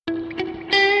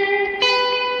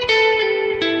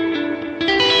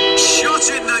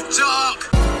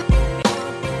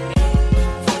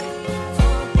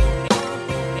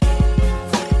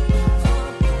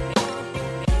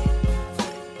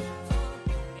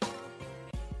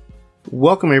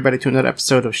Welcome everybody to another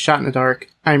episode of Shot in the Dark.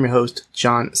 I'm your host,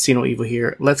 John Cino Evil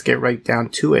here. Let's get right down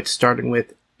to it, starting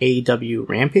with AEW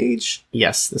Rampage.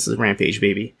 Yes, this is Rampage,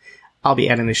 baby. I'll be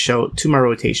adding this show to my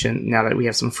rotation now that we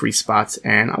have some free spots,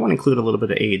 and I want to include a little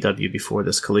bit of AEW before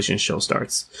this Collision show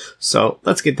starts. So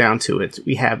let's get down to it.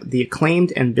 We have The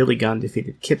Acclaimed and Billy Gunn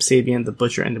defeated Kip Sabian, The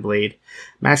Butcher, and The Blade.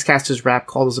 Max Caster's rap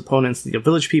called his opponents the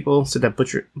Village People, said that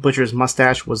Butcher's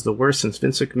mustache was the worst since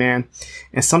Vince McMahon,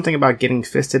 and something about getting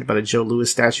fisted by the Joe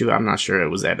Louis statue. I'm not sure it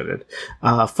was edited.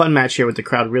 Fun match here with the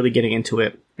crowd really getting into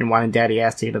it and wanting Daddy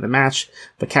Ass to get to the match,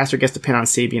 but Caster gets the pin on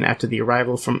Sabian after the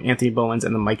arrival from Anthony Bowens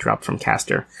and the mic drop from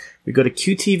Caster. We go to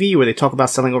QTV where they talk about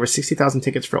selling over 60,000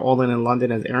 tickets for All In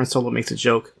London as Aaron Solo makes a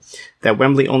joke that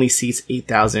Wembley only seats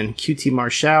 8,000. QT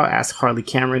Marshall asks Harley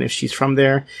Cameron if she's from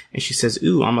there, and she says,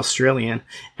 "Ooh, I'm Australian,"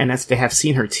 and as they have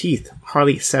seen her teeth.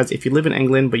 Harley says if you live in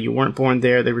England but you weren't born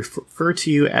there, they refer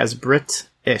to you as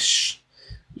Brit-ish.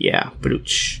 Yeah,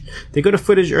 Brooch. They go to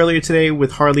footage earlier today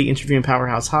with Harley interviewing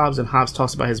Powerhouse Hobbs, and Hobbs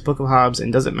talks about his book of Hobbs,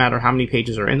 and doesn't matter how many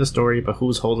pages are in the story, but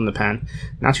who's holding the pen.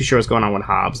 Not too sure what's going on with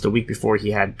Hobbs. The week before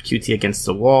he had QT against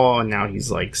the wall, and now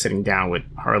he's like sitting down with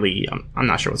Harley. I'm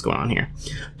not sure what's going on here.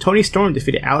 Toni Storm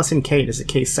defeated Allison Kay. This is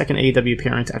Kay's second AEW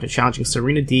appearance after challenging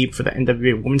Serena Deeb for the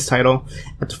NWA Women's title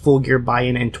at the Full Gear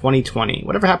buy-in in 2020.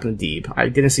 Whatever happened to Deeb? I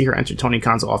didn't see her enter Tony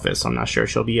Khan's office, so I'm not sure.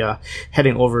 She'll be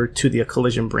heading over to the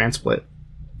Collision brand split.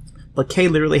 But Kay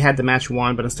literally had the match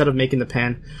won, but instead of making the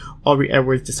pin, Aubrey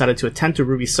Edwards decided to attend to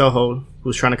Ruby Soho, who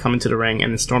was trying to come into the ring,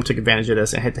 and then Storm took advantage of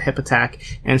this and hit the hip attack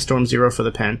and Storm Zero for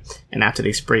the pin, and after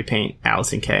they spray paint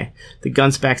Allison Kay. The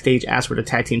Guns backstage asked where the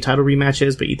tag team title rematch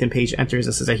is, but Ethan Page enters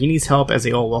and says that he needs help as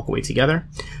they all walk away together.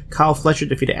 Kyle Fletcher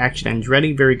defeated Action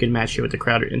Andretti. Very good match here with the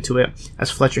crowd into it, as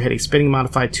Fletcher hit a spinning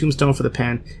modified tombstone for the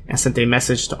pin and sent a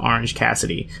message to Orange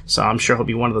Cassidy. So I'm sure he'll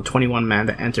be one of the 21 men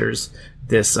that enters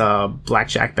this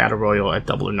Blackjack Battle Royal at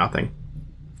Double or Nothing.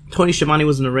 Tony Schiavone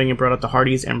was in the ring and brought out the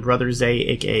Hardys and Brother Zay,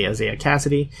 aka Isaiah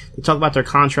Cassidy. They talk about their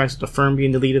contracts with the firm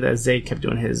being deleted as Zay kept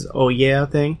doing his "oh yeah"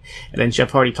 thing. And then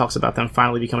Jeff Hardy talks about them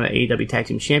finally becoming the AEW Tag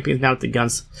Team Champions now with the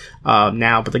Guns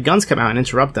now. But the Guns come out and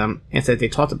interrupt them and said they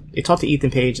talked to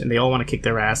Ethan Page and they all want to kick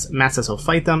their ass. Matt says he'll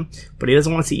fight them, but he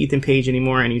doesn't want to see Ethan Page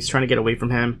anymore and he's trying to get away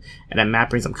from him. And then Matt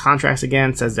brings them contracts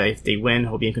again, says that if they win,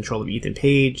 he'll be in control of Ethan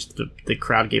Page. The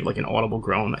crowd gave like an audible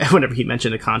groan whenever he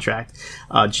mentioned the contract.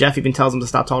 Jeff even tells him to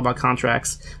stop talking about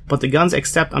contracts, but the Guns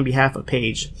accept on behalf of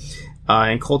Page.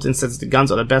 And Colton says the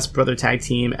Guns are the best brother tag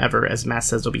team ever, as Matt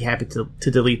says they'll be happy to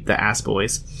delete the Ass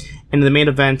Boys. In the main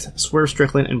event, Swerve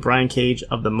Strickland and Brian Cage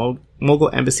of the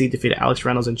Mogul Embassy defeated Alex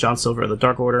Reynolds and John Silver of the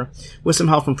Dark Order, with some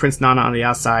help from Prince Nana on the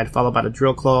outside, followed by the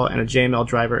Drill Claw and a JML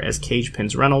driver as Cage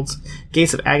pins Reynolds.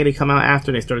 Gates of Agony come out after,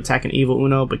 and they start attacking Evil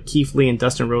Uno, but Keith Lee and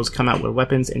Dustin Rhodes come out with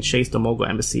weapons and chase the Mogul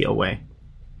Embassy away.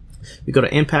 We go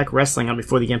to Impact Wrestling on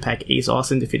Before the Impact. Ace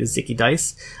Austin defeated Zicky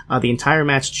Dice. The entire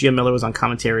match, Gia Miller was on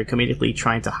commentary, comedically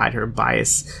trying to hide her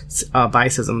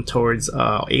biasism towards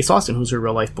Ace Austin, who's her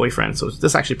real life boyfriend. So this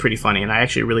is actually pretty funny, and I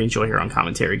actually really enjoy her on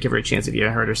commentary. Give her a chance if you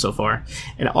haven't heard her so far.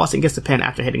 And Austin gets the pin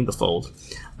after hitting the fold.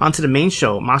 On to the main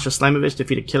show, Masha Slamovich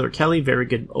defeated Killer Kelly. Very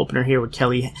good opener here with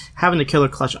Kelly having the killer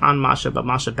clutch on Masha, but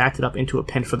Masha backed it up into a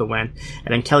pin for the win.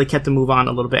 And then Kelly kept the move on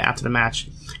a little bit after the match,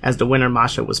 as the winner,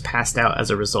 Masha, was passed out as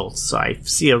a result. So I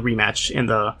see a rematch in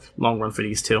the long run for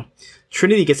these two.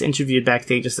 Trinity gets interviewed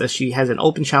backstage as she has an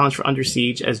open challenge for Under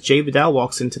Siege, as Jay Vidal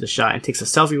walks into the shot and takes a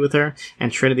selfie with her,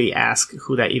 and Trinity asks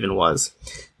who that even was.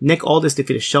 Nick Aldis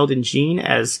defeated Sheldon Jean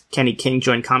as Kenny King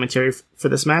joined commentary for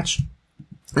this match.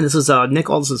 And this is Nick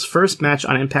Aldis' first match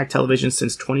on Impact Television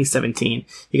since 2017.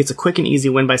 He gets a quick and easy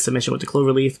win by submission with the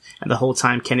Cloverleaf, and the whole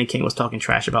time Kenny King was talking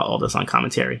trash about Aldis on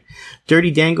commentary. Dirty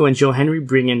Dango and Joe Henry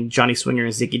bring in Johnny Swinger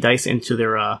and Zicky Dice into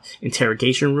their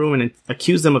interrogation room and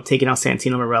accuse them of taking out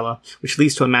Santino Marella, which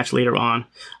leads to a match later on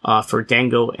for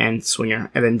Dango and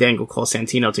Swinger. And then Dango calls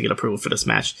Santino to get approval for this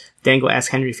match. Dango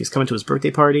asks Henry if he's coming to his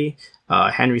birthday party.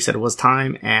 Henry said it was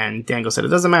time, and Dango said it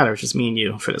doesn't matter, it's just me and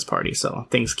you for this party. So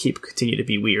things continue to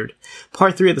be weird.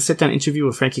 Part 3 of the sit-down interview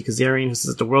with Frankie Kazarian, who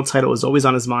says the world title is always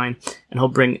on his mind, and he'll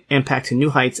bring Impact to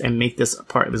new heights and make this a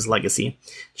part of his legacy.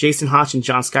 Jason Hotch and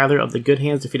John Schuyler of the Good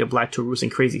Hands defeated Black Taurus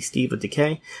and Crazy Steve of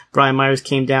Decay. Brian Myers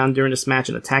came down during this match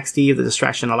and attacked Steve. The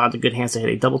distraction allowed the Good Hands to hit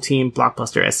a double team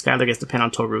blockbuster as Schuyler gets the pin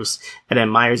on Taurus, and then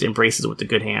Myers embraces with the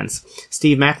Good Hands.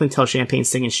 Steve Macklin tells Champagne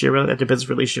Singh and Shira that their business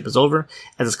relationship is over,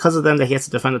 as it's because of them that he has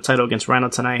to defend the title against Rhino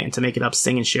tonight, and to make it up,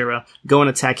 Singh and Shira go and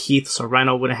attack Heath so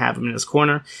Rhino wouldn't have him in his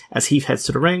corner as Heath heads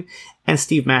to the ring. and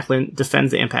Steve Maclin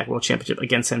defends the Impact World Championship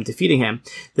against him, defeating him.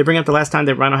 They bring up the last time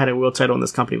that Rhino had a world title in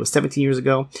this company was 17 years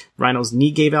ago. Rhino's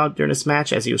knee gave out during this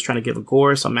match as he was trying to give a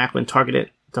gore, so Maclin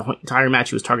targeted the entire match.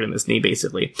 He was targeting this knee,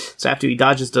 basically. So after he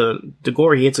dodges the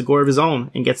gore, he hits a gore of his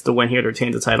own and gets the win here to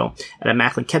retain the title. And then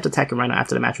Maclin kept attacking Rhino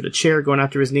after the match with a chair, going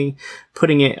after his knee,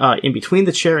 putting it in between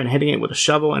the chair and hitting it with a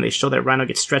shovel, and they show that Rhino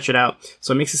gets stretched out,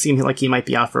 so it makes it seem like he might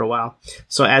be out for a while.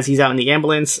 So as he's out in the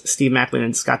ambulance, Steve Maclin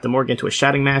and Scott D'Amore get into a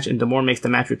shouting match, and D'Amore makes the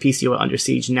match with PCO Under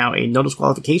Siege now a no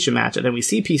disqualification match, and then we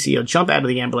see PCO jump out of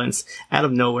the ambulance out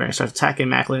of nowhere and starts attacking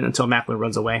Maclin until Maclin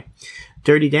runs away.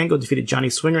 Dirty Dango defeated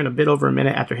Johnny Swinger in a bit over a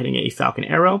minute after hitting a Falcon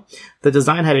Arrow. The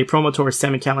design had a promo towards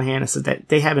Sam and Callahan and said that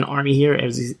they have an army here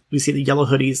as we see the yellow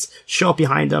hoodies show up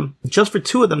behind them, just for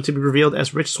two of them to be revealed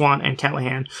as Rich Swann and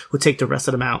Callahan, who take the rest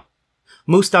of them out.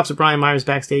 Moose stops Brian Myers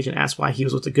backstage and asks why he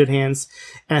was with the Good Hands,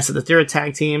 and I said that they're a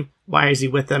tag team. Why is he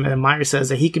with them? And then Myers says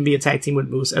that he can be a tag team with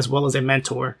Moose as well as a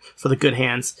mentor for the Good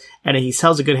Hands, and he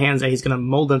tells the Good Hands that he's going to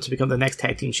mold them to become the next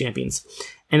tag team champions.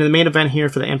 And in the main event here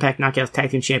for the Impact Knockouts Tag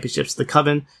Team Championships, the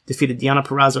Coven defeated Deonna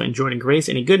Purrazzo and Jordan Grace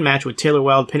in a good match with Taylor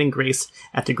Wilde pinning Grace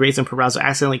after Grace and Purrazzo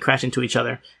accidentally crash into each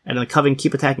other. And then the Coven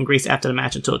keep attacking Grace after the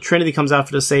match until Trinity comes out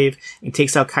for the save and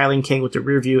takes out Kylie and King with the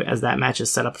rear view as that match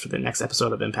is set up for the next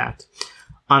episode of Impact.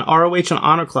 On ROH and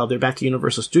Honor Club, they're back to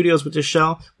Universal Studios with this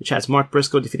show, which has Mark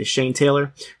Briscoe defeated Shane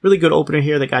Taylor. Really good opener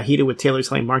here that got heated with Taylor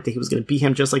telling Mark that he was going to beat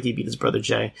him just like he beat his brother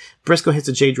Jay. Briscoe hits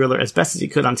a Jay Driller as best as he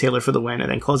could on Taylor for the win, and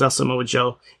then calls out Samoa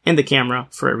Joe in the camera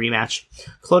for a rematch.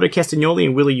 Claudio Castagnoli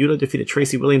and Willie Yuta defeated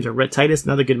Tracy Williams and Red Titus.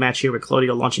 Another good match here with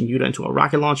Claudio launching Yuta into a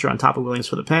rocket launcher on top of Williams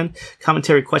for the pin.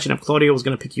 Commentary questioned if Claudio was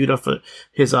going to pick Yuta for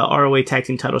his ROH Tag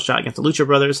Team title shot against the Lucha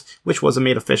Brothers, which was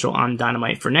made official on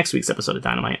Dynamite for next week's episode of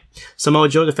Dynamite. Samoa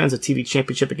Joe defends a TV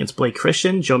championship against Blake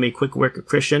Christian. Joe made quick work of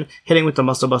Christian, hitting with the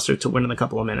Muscle Buster to win in a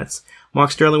couple of minutes.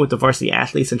 Mark Sterling with the Varsity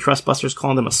Athletes and Trust Busters,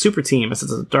 calling them a super team, and says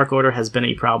the Dark Order has been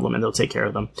a problem and they'll take care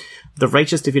of them. The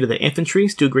Righteous defeated the Infantry.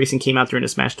 Stu Grayson came out during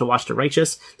this match to watch the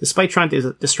Righteous. Despite trying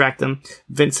to distract them,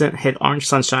 Vincent hit Orange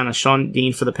Sunshine on Sean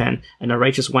Dean for the pin, and the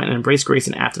Righteous went and embraced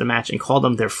Grayson after the match and called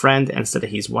him their friend and said that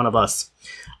he's one of us.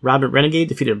 Robin Renegade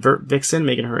defeated Vert Vixen,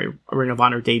 making her a Ring of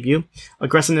Honor debut.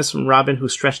 Aggressiveness from Robin, who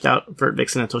stretched out Vert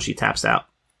Vixen until she taps out.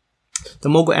 The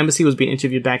Mogul Embassy was being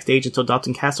interviewed backstage until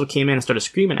Dalton Castle came in and started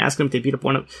screaming, asking him if they beat up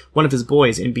one of his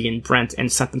boys in being Brent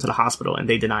and sent them to the hospital, and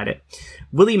they denied it.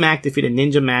 Willie Mack defeated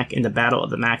Ninja Mack in the Battle of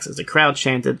the Macs as the crowd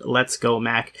chanted, "Let's go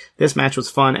Mac." This match was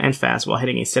fun and fast while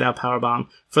hitting a sit-out powerbomb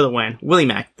for the win. Willie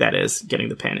Mack, that is, getting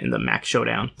the pin in the Mac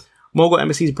Showdown. Mogul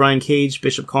Embassy's Brian Cage,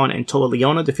 Bishop Kaun, and Toa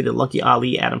Leona defeated Lucky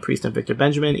Ali, Adam Priest, and Victor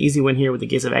Benjamin. Easy win here with the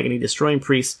Gates of Agony destroying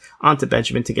Priest onto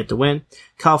Benjamin to get the win.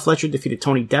 Kyle Fletcher defeated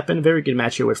Tony Deppen. Very good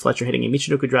match here with Fletcher hitting a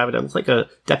Michinoku driver that looked like a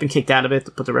Deppen kicked out of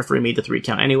it, but the referee made the 3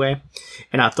 count anyway.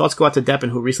 And thoughts go out to Deppen,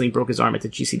 who recently broke his arm at the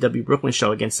GCW Brooklyn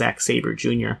show against Zack Sabre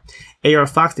Jr. AR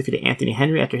Fox defeated Anthony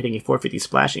Henry after hitting a 450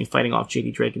 splash and fighting off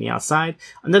JD Drake in the outside.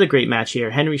 Another great match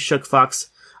here. Henry shook Fox's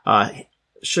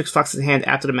hand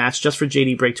after the match just for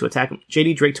JD Drake to attack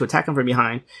him from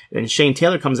behind. Then Shane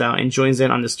Taylor comes out and joins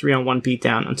in on this 3-on-1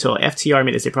 beatdown until FTR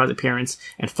made a surprise appearance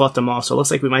and fought them off. So it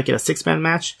looks like we might get a 6-man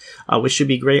match, which should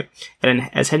be great. And then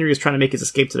as Henry was trying to make his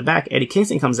escape to the back, Eddie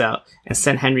Kingston comes out and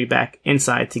sent Henry back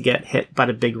inside to get hit by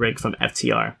the big rig from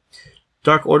FTR.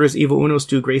 Dark Order's Evil Uno,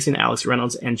 Stu Grayson, Alex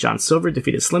Reynolds, and John Silver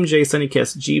defeated Slim J, Sonny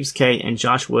Kiss, Jeeves K, and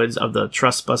Josh Woods of the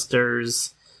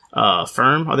Trustbusters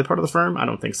firm. Are they part of the firm? I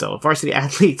don't think so. Varsity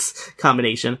Athletes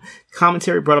combination.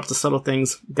 Commentary brought up the subtle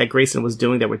things that Grayson was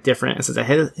doing that were different and says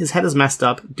that his head is messed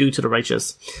up due to the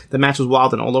Righteous. The match was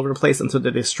wild and all over the place until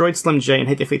they destroyed Slim J and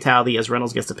hit the fatality as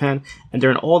Reynolds gets the pin. And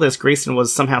during all this, Grayson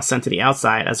was somehow sent to the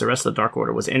outside as the rest of the Dark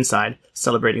Order was inside,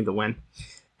 celebrating the win.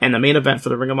 And the main event for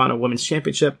the Ring of Honor Women's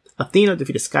Championship, Athena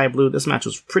defeated Sky Blue. This match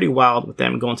was pretty wild with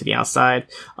them going to the outside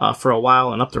for a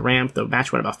while and up the ramp. The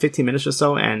match went about 15 minutes or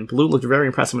so, and Blue looked very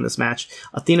impressive in this match.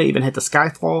 Athena even hit the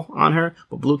Skyfall on her,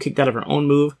 but Blue kicked out of her own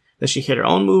move. Then she hit her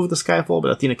own move, the Skyfall,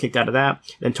 but Athena kicked out of that.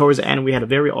 Then towards the end, we had a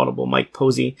very audible Mike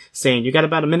Posey saying, "You got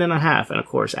about a minute and a half." And of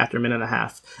course, after a minute and a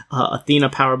half, Athena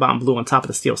powerbombed Blue on top of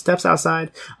the steel steps outside.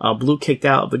 Blue kicked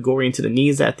out of the gory into the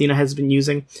knees that Athena has been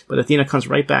using, but Athena comes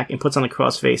right back and puts on the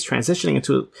crossface, transitioning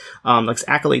into like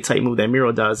accolade type move that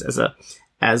Miro does as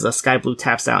a Sky Blue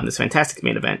taps out in this fantastic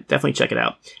main event. Definitely check it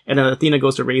out. And then Athena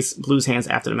goes to raise Blue's hands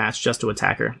after the match just to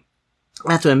attack her.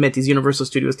 I have to admit, these Universal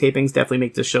Studios tapings definitely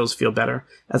make the shows feel better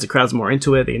as the crowd's more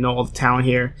into it. They know all the talent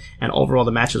here, and overall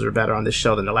the matches are better on this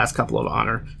show than the last couple of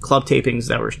Honor Club tapings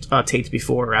that were taped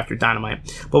before or after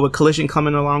Dynamite. But with Collision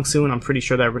coming along soon, I'm pretty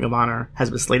sure that Ring of Honor has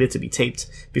been slated to be taped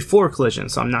before Collision,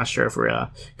 so I'm not sure if we're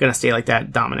going to stay like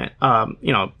that dominant,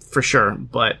 for sure.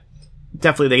 But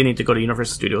definitely they need to go to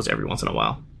Universal Studios every once in a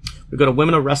while. We go to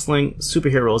Women of Wrestling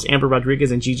Superheroes. Amber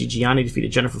Rodriguez and Gigi Gianni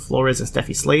defeated Jennifer Flores and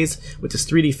Steffi Slays with this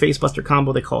 3D facebuster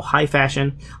combo they call High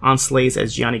Fashion on Slays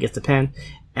as Gianni gets the pin.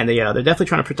 And they're definitely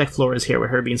trying to protect Flores here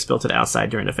with her being spilled to the outside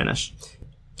during the finish.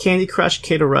 Candy Crush,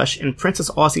 Kato Rush, and Princess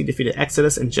Aussie defeated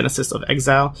Exodus and Genesis of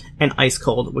Exile and Ice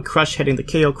Cold, with Crush hitting the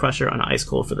KO Crusher on Ice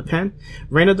Cold for the pin.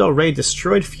 Reina Del Rey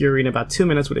destroyed Fury in about 2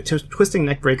 minutes with a twisting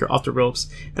neckbreaker off the ropes,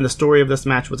 and the story of this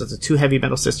match was that the two Heavy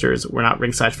Metal sisters were not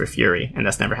ringside for Fury, and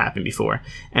that's never happened before.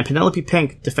 And Penelope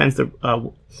Pink defends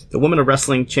the Women of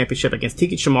Wrestling Championship against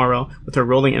Tiki Chamorro with her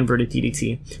rolling inverted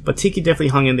DDT, but Tiki definitely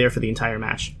hung in there for the entire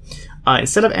match.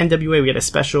 Instead of NWA, we had a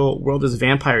special World is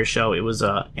Vampire show. It was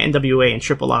NWA and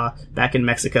AAA back in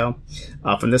Mexico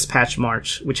from this past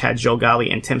March, which had Joe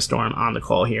Gali and Tim Storm on the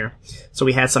call here. So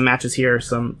we had some matches here,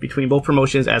 some between both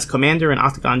promotions, as Commander and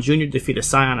Octagon Jr. defeated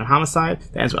Scion and Homicide.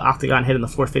 That ends with Octagon hitting the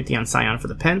 450 on Scion for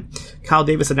the pin. Kyle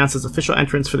Davis announces official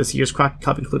entrance for this year's Crockett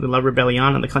Cup, including La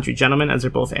Rebellion and the Country Gentlemen, as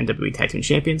they're both NWA Tag Team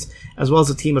Champions, as well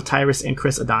as a team of Tyrus and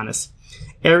Chris Adonis.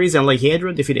 Aries and La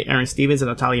Hiedra defeated Aaron Stevens and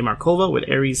Natalia Markova, with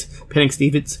Aries pinning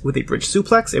Stevens with a bridge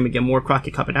suplex, and we get more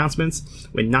Crockett Cup announcements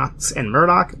with Knox and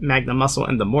Murdoch, Magna Muscle,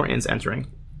 and the Mortons entering.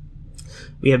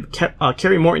 We have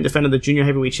Kerry Morton defended the Junior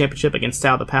Heavyweight Championship against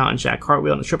Sal the Pal and Jack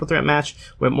Cartwheel in a triple threat match,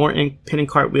 with Morton pinning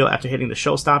Cartwheel after hitting the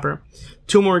showstopper.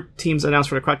 Two more teams announced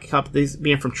for the Crockett Cup, these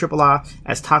being from AAA,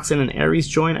 as Toxin and Aries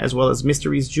join, as well as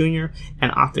Mysteries Jr.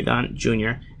 and Octagon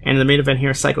Jr. And in the main event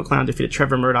here, Psycho Clown defeated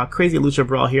Trevor Murdoch. Crazy Lucha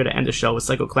Brawl here to end the show with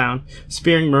Psycho Clown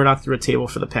spearing Murdoch through a table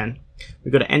for the pin.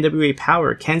 We go to NWA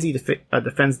Power. Kenzie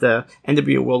defends the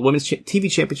NWA World Women's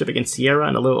TV Championship against Sierra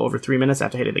in a little over 3 minutes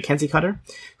after hitting the Kenzie Cutter.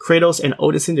 Kratos and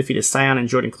Odison defeated Scion and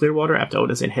Jordan Clearwater after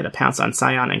Odison hit a pounce on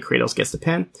Scion and Kratos gets the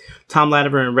pin. Tom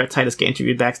Latimer and Rhett Titus get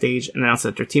interviewed backstage and announced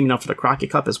that they're teaming up for the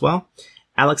Crockett Cup as well.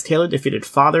 Alex Taylor defeated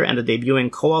Father and the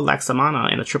debuting Koa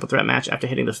Laxamana in a triple threat match after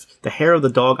hitting the hair of the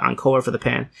dog on Koa for the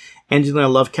pin. Angelina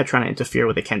Love kept trying to interfere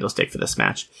with a kendo stick for this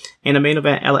match. In the main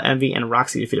event, Ella Envy and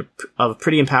Roxy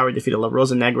Pretty Empowered defeated La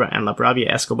Rosa Negra and La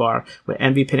Bravia Escobar, with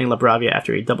Envy pinning La Bravia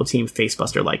after a double team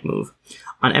facebuster-like move.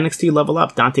 On NXT Level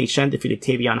Up, Dante Chen defeated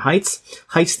Tavion Heights.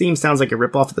 Heights' theme sounds like a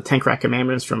ripoff of the 10 Crack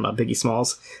Commandments from Biggie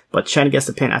Smalls, but Chen gets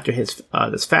the pin after his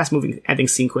this fast-moving ending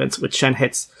sequence, which Chen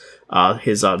hits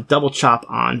his double chop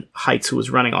on Heights, who was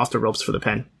running off the ropes for the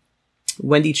pin.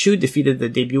 Wendy Chu defeated the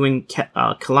debuting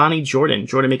Kelani Jordan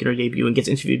making her debut, and gets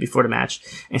interviewed before the match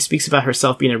and speaks about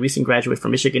herself being a recent graduate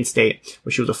from Michigan State,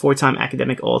 where she was a 4-time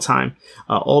academic all-time,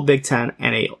 all Big Ten,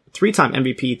 and a 3-time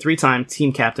MVP, 3-time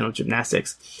team captain of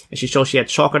gymnastics. And she shows she had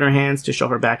chalk on her hands to show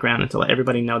her background and to let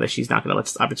everybody know that she's not going to let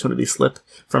this opportunity slip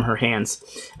from her hands.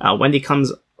 Wendy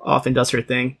comes off and does her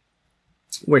thing,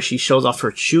 where she shows off her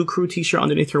Chew Crew t-shirt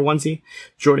underneath her onesie.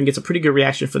 Jordan gets a pretty good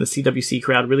reaction from the CWC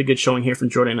crowd. Really good showing here from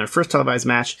Jordan in her first televised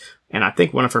match, and I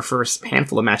think one of her first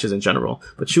handful of matches in general.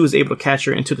 But Chew was able to catch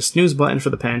her into the snooze button for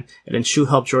the pin, and then Chew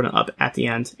helped Jordan up at the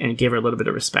end and gave her a little bit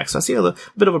of respect. So I see a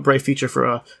bit of a bright future for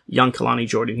a young Kelani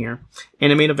Jordan here.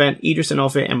 In the main event, Idris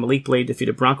Enofe and Malik Blade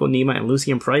defeated Bronco Nima and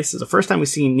Lucy and Price. It's the first time we've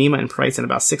seen Nima and Price in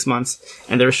about 6 months,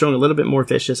 and they're showing a little bit more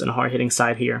vicious and hard-hitting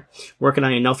side here. Working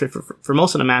on Enofe for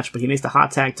most of the match, but he makes the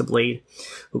hot tag to Blade,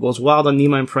 who goes wild on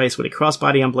Nima and Price with a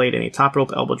crossbody on Blade and a top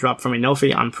rope elbow drop from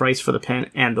Enofe on Price for the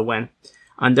pin and the win.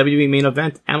 On WWE Main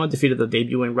Event, Emma defeated the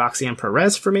debuting Roxanne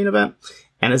Perez for Main Event,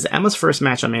 and is Emma's first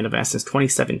match on Main Event since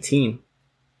 2017.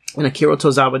 And Akira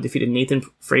Tozawa defeated Nathan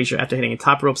Frazier after hitting a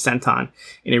top rope senton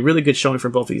in a really good showing for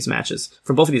both of these matches,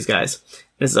 for both of these guys.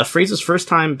 This is Frazier's first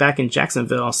time back in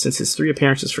Jacksonville since his 3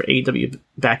 appearances for AEW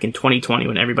back in 2020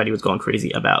 when everybody was going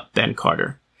crazy about Ben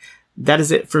Carter. That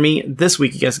is it for me this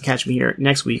week. You guys can catch me here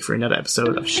next week for another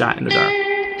episode of Shot in the Dark.